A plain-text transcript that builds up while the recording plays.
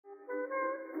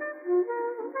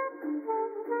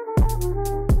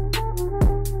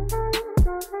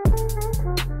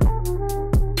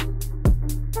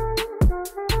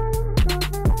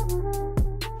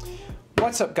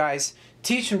What's up guys,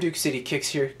 Teach from Duke City Kicks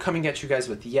here, coming at you guys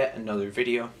with yet another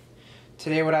video.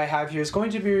 Today what I have here is going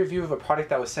to be a review of a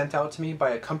product that was sent out to me by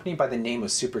a company by the name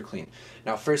of Super Clean.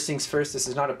 Now first things first, this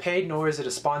is not a paid nor is it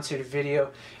a sponsored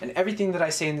video, and everything that I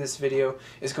say in this video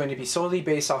is going to be solely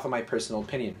based off of my personal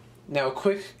opinion. Now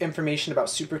quick information about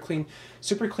Super Clean.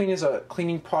 Super Clean is a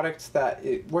cleaning product that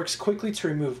it works quickly to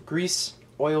remove grease,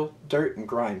 oil, dirt, and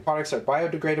grime. Products are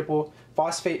biodegradable,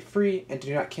 phosphate free, and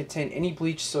do not contain any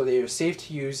bleach, so they are safe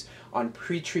to use on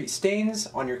pre-treat stains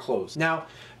on your clothes. Now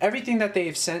everything that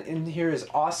they've sent in here is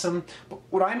awesome, but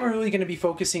what I'm really going to be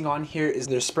focusing on here is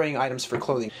their spraying items for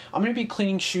clothing. I'm going to be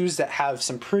cleaning shoes that have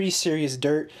some pretty serious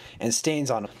dirt and stains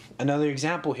on them. Another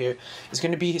example here is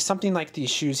going to be something like these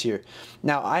shoes here.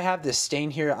 Now I have this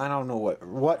stain here, I don't know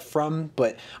what from,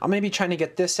 but I'm going to be trying to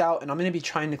get this out, and I'm going to be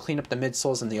trying to clean up the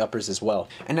midsoles and the uppers as well.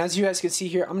 And as you guys can see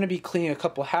here, I'm going to be cleaning a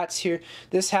couple hats here.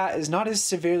 This hat is not as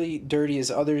severely dirty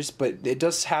as others, but it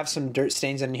does have some dirt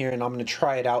stains in here, and I'm going to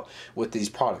try it out with these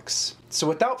products. So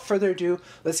without further ado,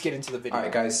 let's get into the video.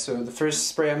 Alright guys, so the first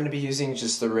spray I'm going to be using is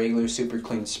just the regular Super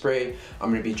Clean spray.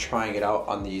 I'm going to be trying it out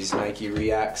on these Nike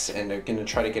Reacts, and I'm going to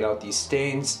try to get out these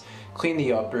stains, clean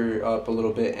the upper up a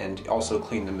little bit, and also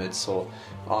clean the midsole.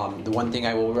 The one thing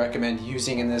I will recommend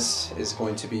using in this is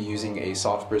going to be using a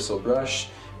soft bristle brush,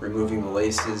 removing the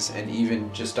laces, and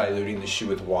even just diluting the shoe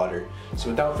with water. So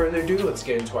without further ado, let's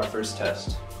get into our first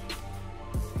test.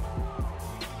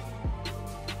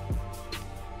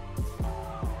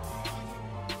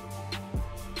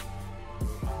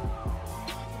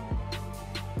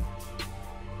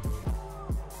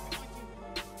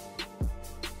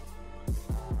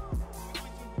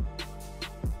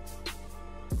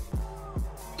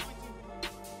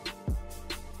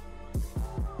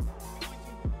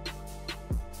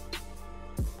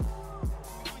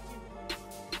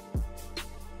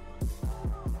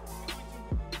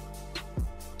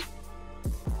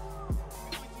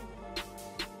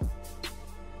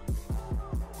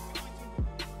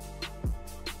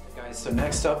 So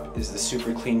next up is the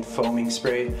Super Clean foaming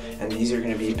spray, and these are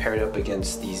going to be paired up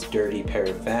against these dirty pair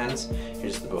of Vans.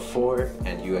 Here's the before,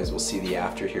 and you guys will see the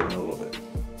after here in a little bit.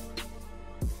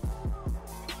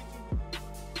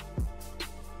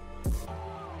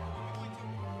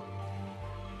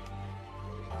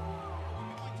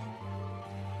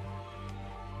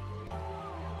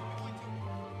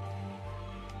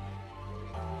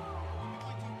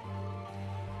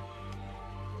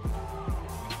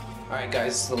 Alright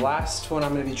guys, the last one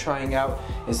I'm going to be trying out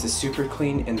is the Super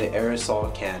Clean in the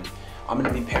aerosol can. I'm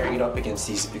going to be pairing it up against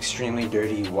these extremely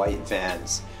dirty white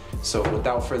Vans. So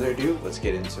without further ado, let's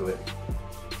get into it.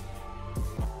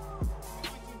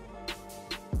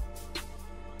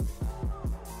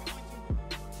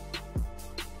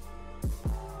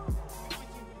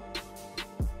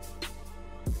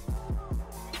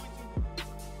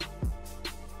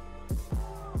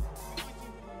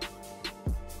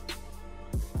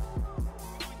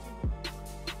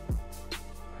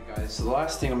 So the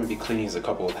last thing I'm going to be cleaning is a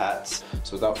couple of hats.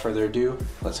 So without further ado,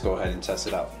 let's go ahead and test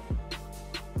it out.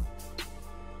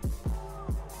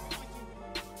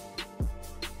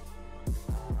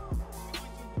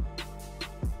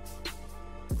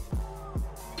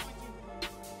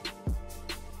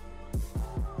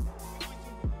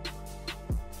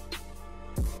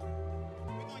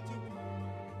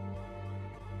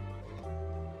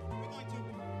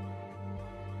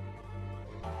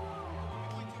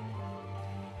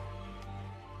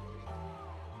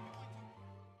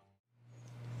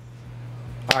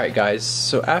 Alright guys,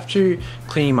 so after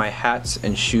cleaning my hats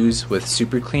and shoes with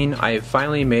Super Clean, I have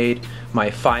finally made my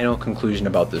final conclusion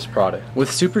about this product. With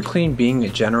Super Clean being a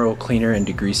general cleaner and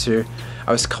degreaser,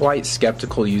 I was quite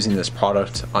skeptical using this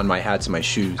product on my hats and my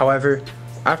shoes. However,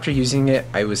 after using it,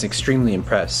 I was extremely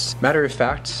impressed. Matter of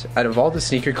fact, out of all the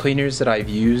sneaker cleaners that I've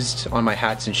used on my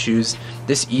hats and shoes,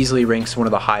 this easily ranks one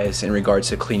of the highest in regards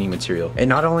to cleaning material. It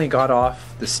not only got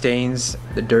off the stains,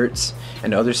 the dirts,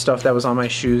 and other stuff that was on my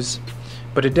shoes,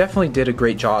 but it definitely did a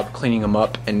great job cleaning them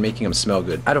up and making them smell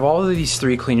good. Out of all of these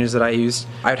three cleaners that I used,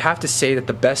 I would have to say that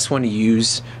the best one to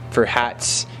use for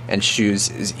hats and shoes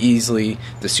is easily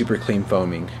the Super Clean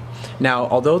foaming. Now,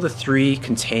 although the three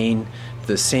contain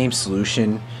the same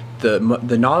solution, the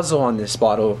nozzle on this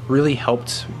bottle really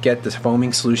helped get the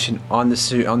foaming solution on the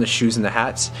shoes and the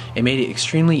hats. It made it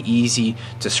extremely easy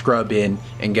to scrub in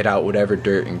and get out whatever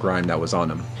dirt and grime that was on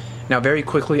them. Now very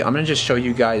quickly, I'm going to just show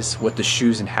you guys what the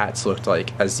shoes and hats looked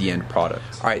like as the end product.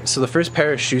 Alright, so the first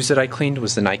pair of shoes that I cleaned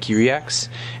was the Nike Reacts,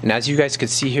 and as you guys could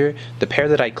see here, the pair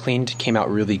that I cleaned came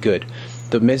out really good.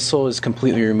 The midsole is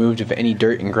completely removed of any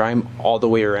dirt and grime all the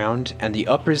way around, and the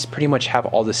uppers pretty much have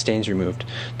all the stains removed.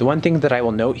 The one thing that I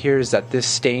will note here is that this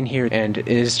stain here, and it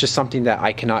is just something that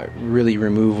I cannot really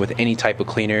remove with any type of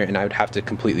cleaner, and I would have to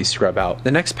completely scrub out.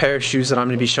 The next pair of shoes that I'm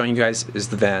going to be showing you guys is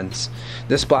the Vans.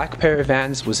 This black pair of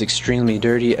Vans was extremely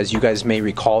dirty, as you guys may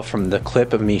recall from the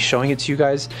clip of me showing it to you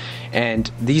guys, and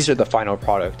these are the final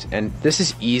product, and this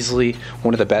is easily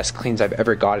one of the best cleans I've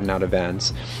ever gotten out of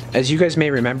Vans. As you guys may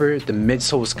remember, the midsole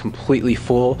was completely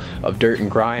full of dirt and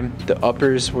grime, the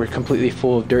uppers were completely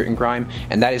full of dirt and grime,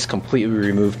 and that is completely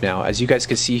removed now. As you guys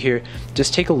can see here,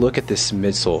 just take a look at this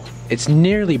midsole. It's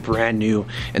nearly brand new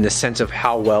in the sense of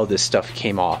how well this stuff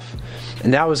came off,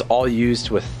 and that was all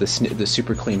used with the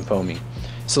Super Clean foaming.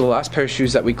 So the last pair of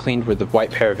shoes that we cleaned were the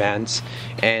white pair of Vans,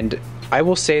 and I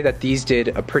will say that these did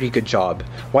a pretty good job.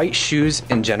 White shoes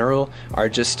in general are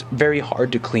just very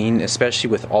hard to clean, especially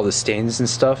with all the stains and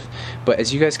stuff, but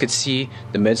as you guys could see,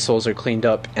 the midsoles are cleaned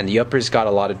up and the uppers got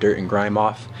a lot of dirt and grime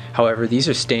off. However, these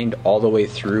are stained all the way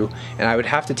through, and I would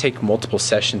have to take multiple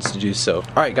sessions to do so.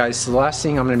 Alright guys, so the last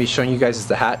thing I'm going to be showing you guys is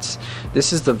the hats.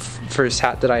 This is the first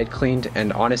hat that I had cleaned,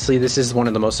 and honestly this is one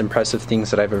of the most impressive things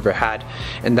that I've ever had,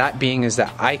 and that being is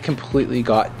that I completely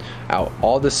got out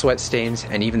all the sweat stains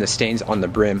and even the stains on the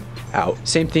brim out.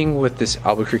 Same thing with this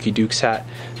Albuquerque Dukes hat.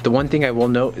 The one thing I will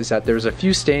note is that there's a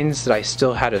few stains that I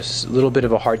still had a little bit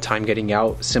of a hard time getting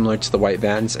out, similar to the white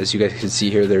Vans. As you guys can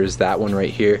see here, there's that one right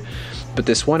here. But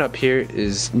this one up here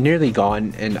is nearly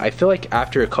gone, and I feel like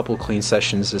after a couple clean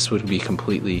sessions this would be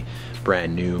completely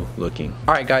brand new looking.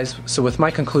 Alright guys, so with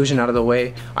my conclusion out of the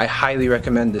way, I highly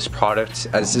recommend this product,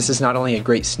 as this is not only a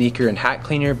great sneaker and hat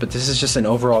cleaner, but this is just an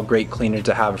overall great cleaner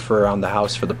to have for around the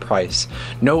house for the price.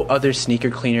 No other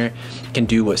sneaker cleaner can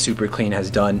do what Super Clean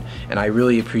has done, and I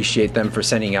really appreciate them for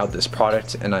sending out this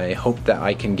product, and I hope that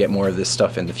I can get more of this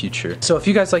stuff in the future. So if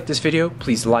you guys like this video,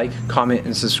 please like, comment,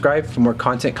 and subscribe for more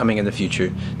content coming in the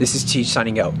future. This is Teach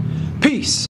signing out. Peace!